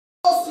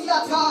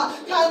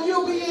Can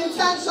you be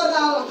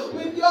intentional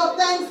with your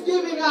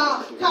thanksgiving?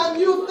 Can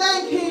you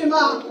thank Him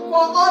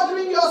for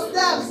ordering your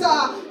steps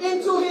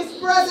into His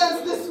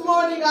presence this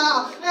morning?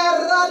 Can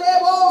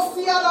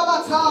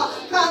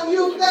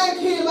you thank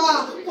Him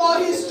for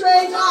His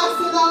strange acts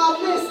in our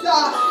midst?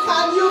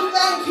 Can you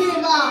thank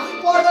Him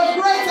for the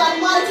great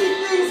and mighty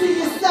things He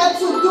is said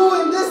to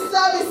do in this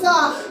service?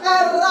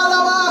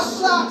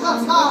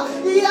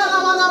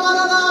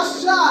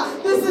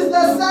 This is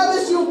the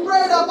service you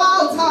prayed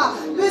about.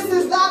 This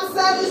is that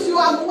service you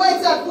have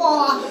waited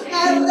for.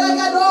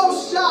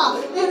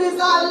 It is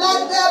our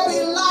Let There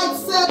Be Light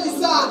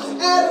service. I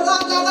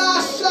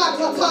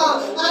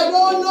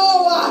don't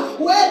know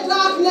where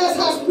darkness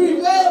has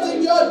prevailed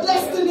in your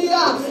destiny.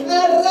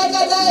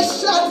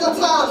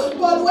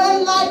 But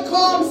when light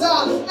comes,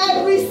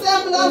 every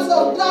semblance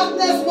of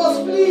darkness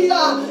must flee.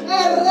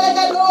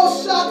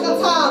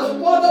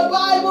 For the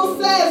Bible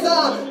says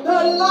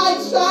the light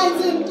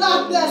shines in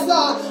darkness,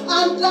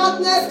 and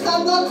darkness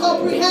cannot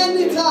comprehend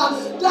it.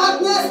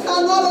 Darkness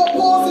cannot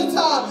oppose it.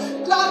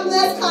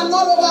 Darkness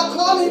cannot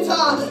overcome it.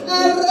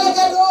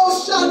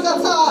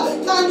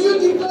 Can you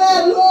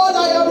declare, Lord,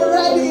 I am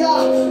ready.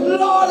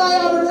 Lord, I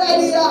am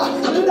ready.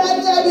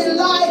 Let there be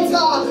light.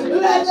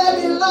 Let there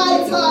be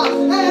light.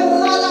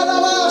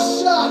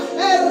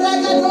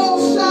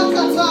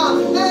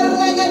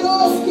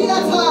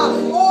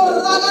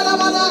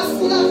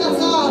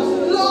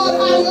 Lord,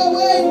 have your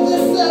way in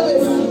this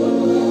service.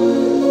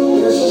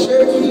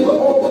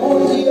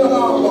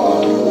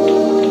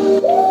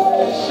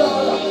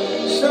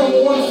 Psalm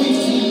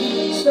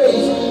 150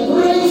 says,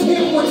 praise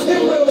Him with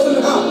timbrels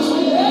and harps.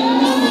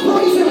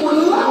 Praise Him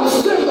with loud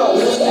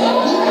cymbals.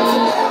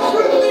 Let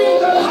everything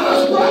that has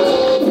breath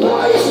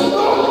praise the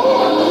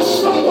Lord.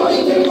 Somebody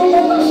give the Lord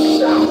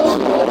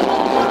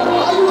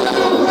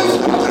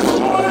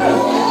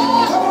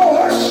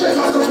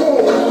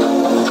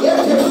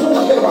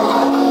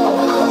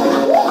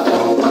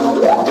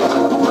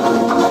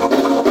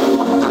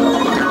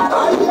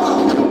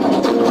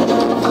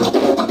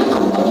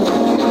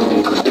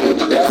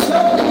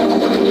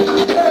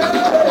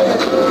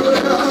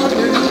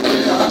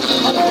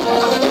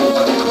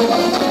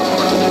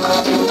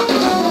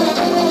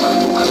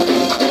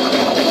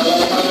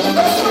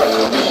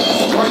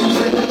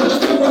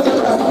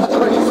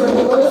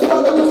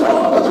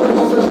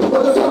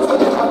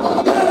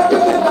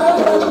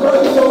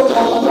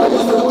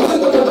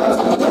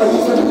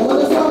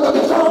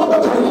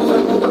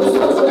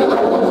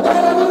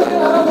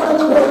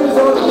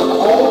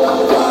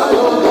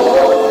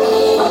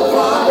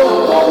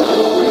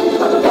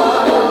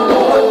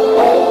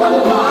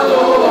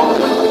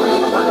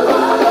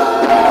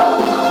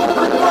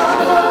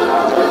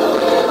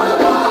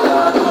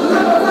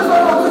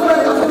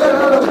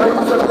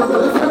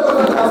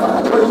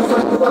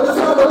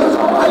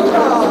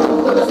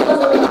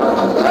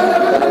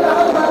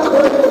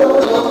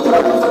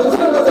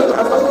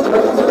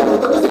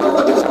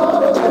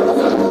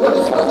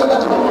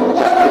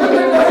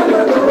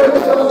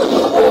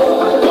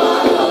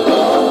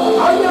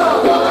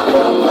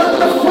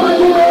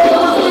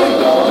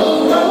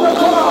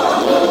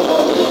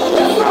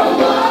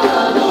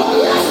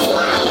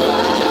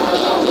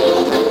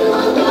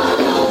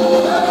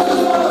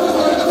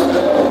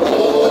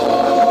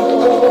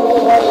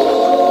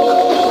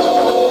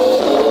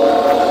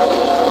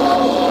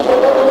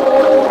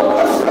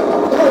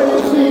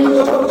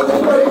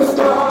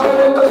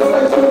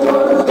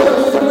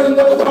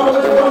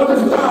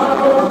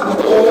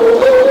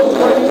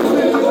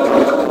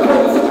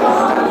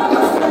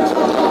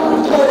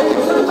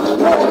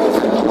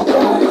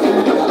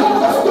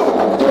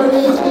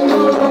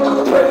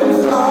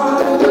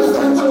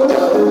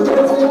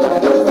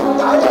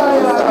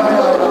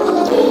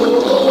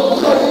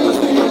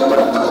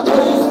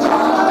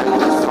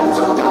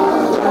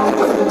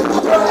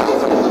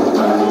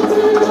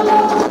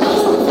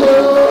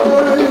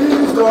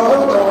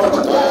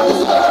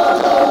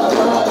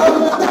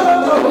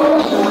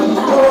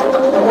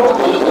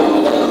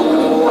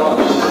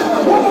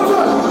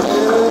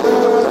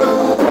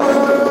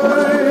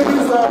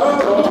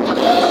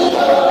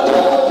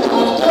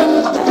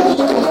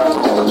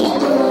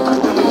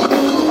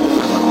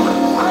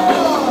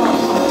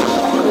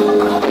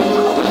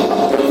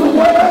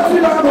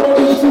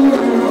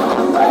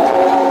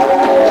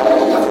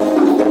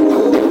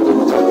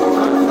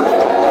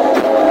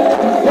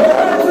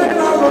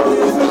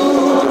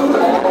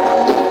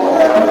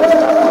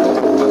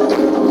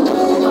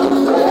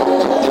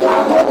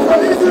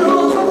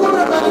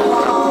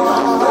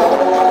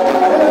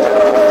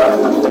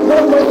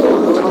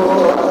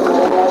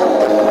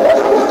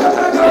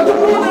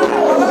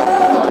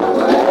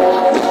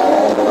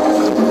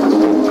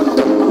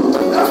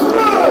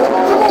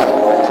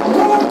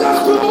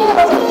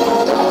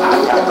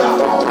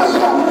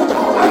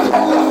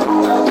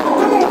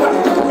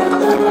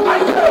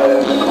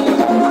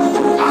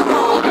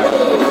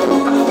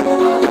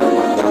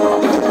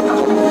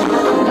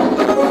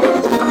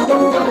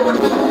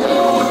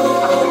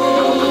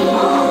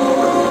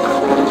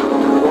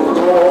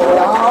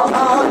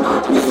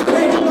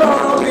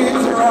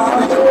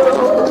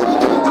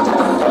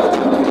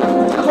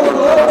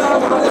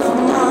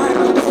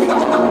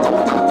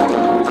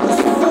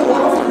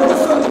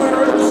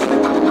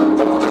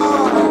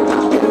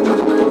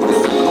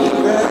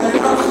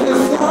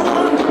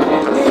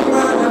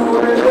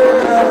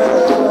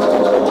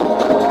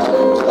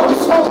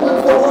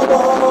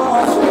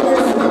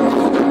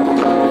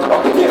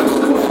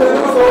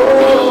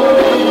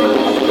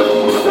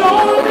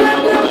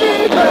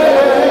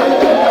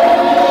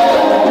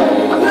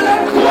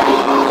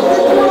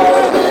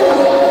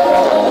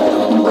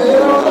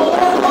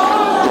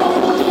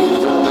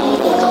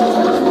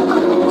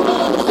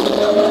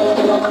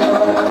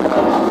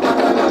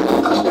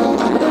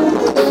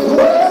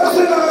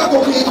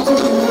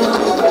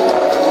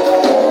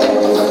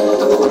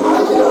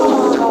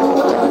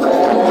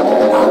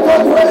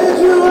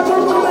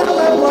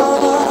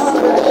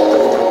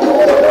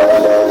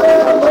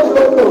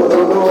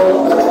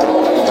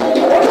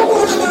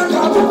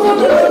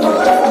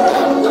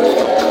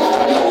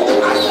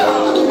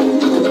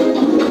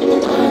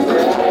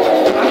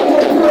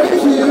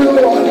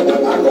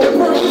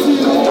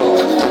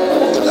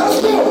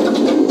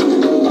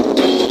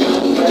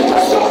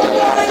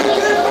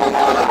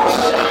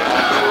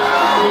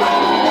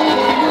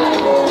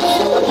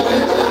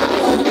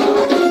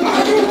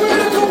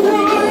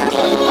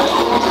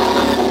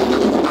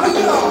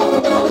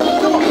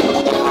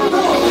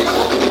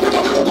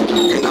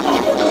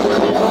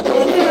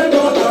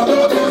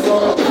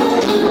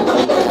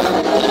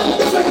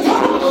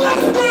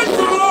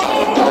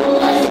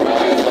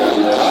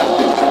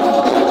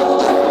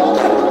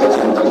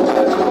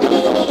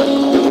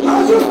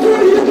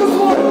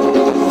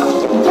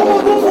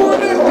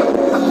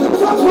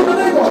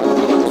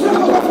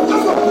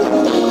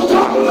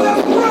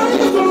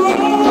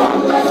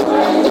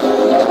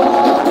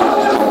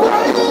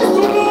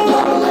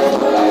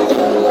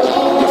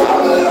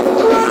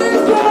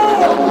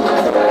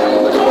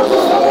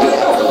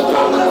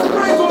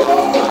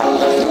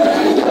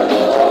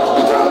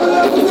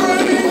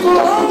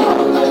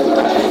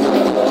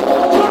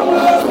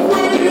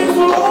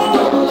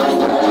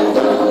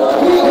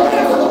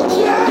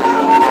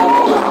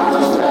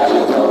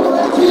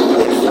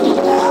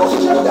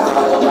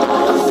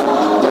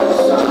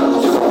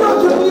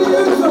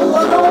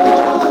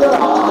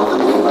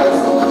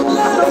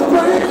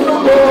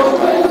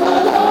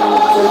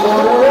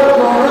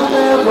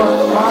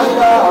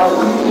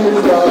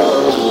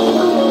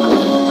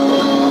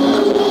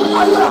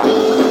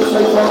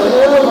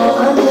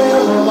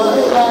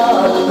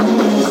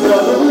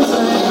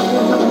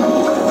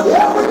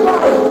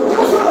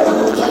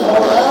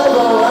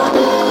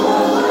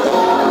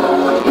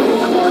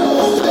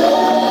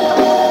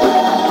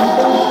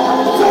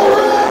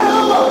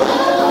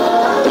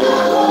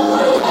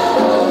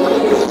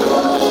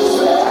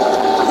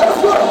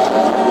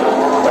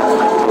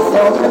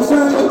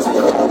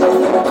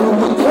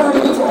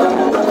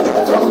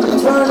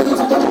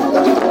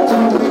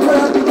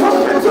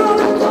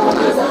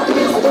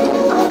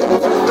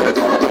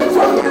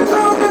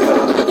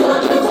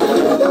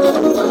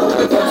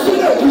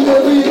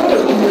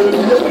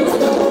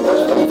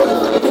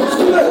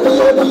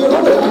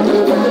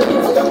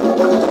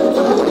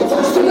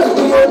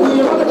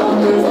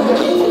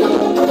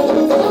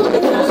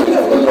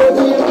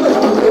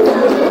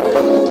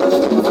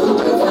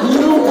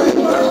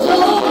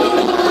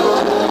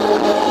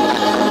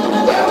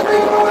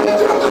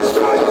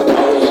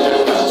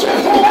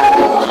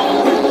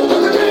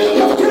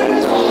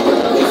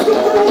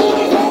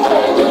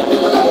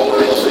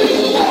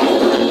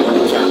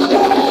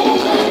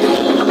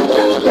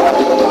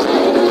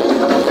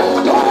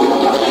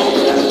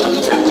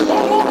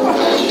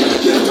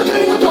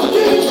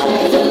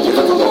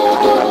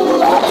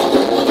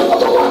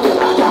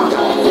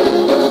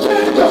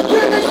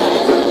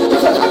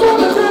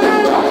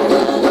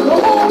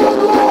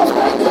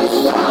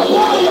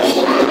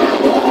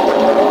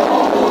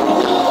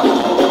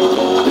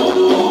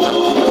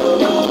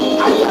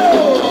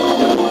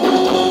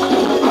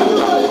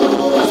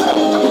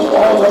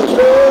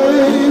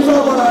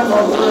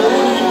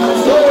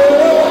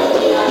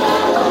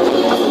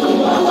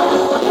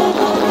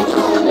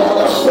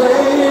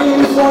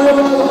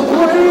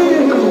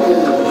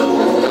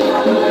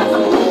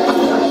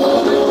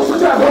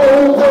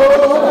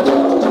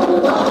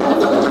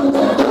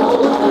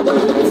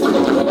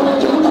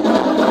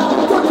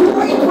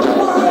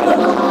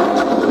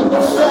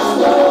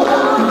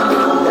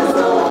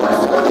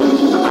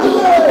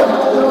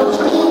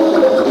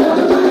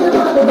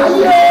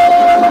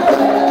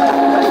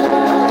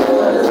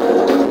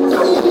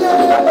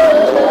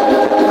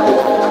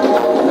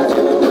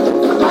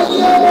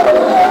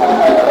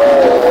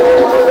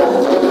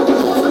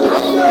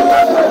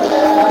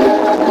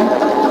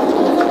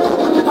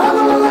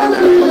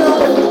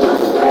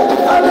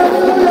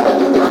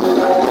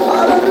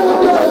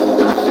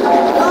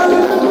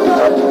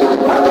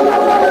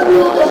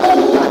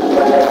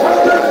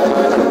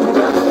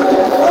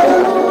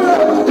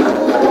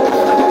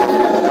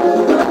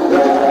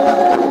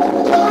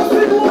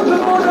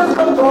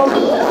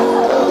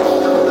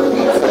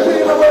He's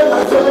taking away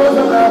my troubles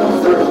and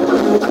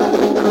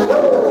I'm free.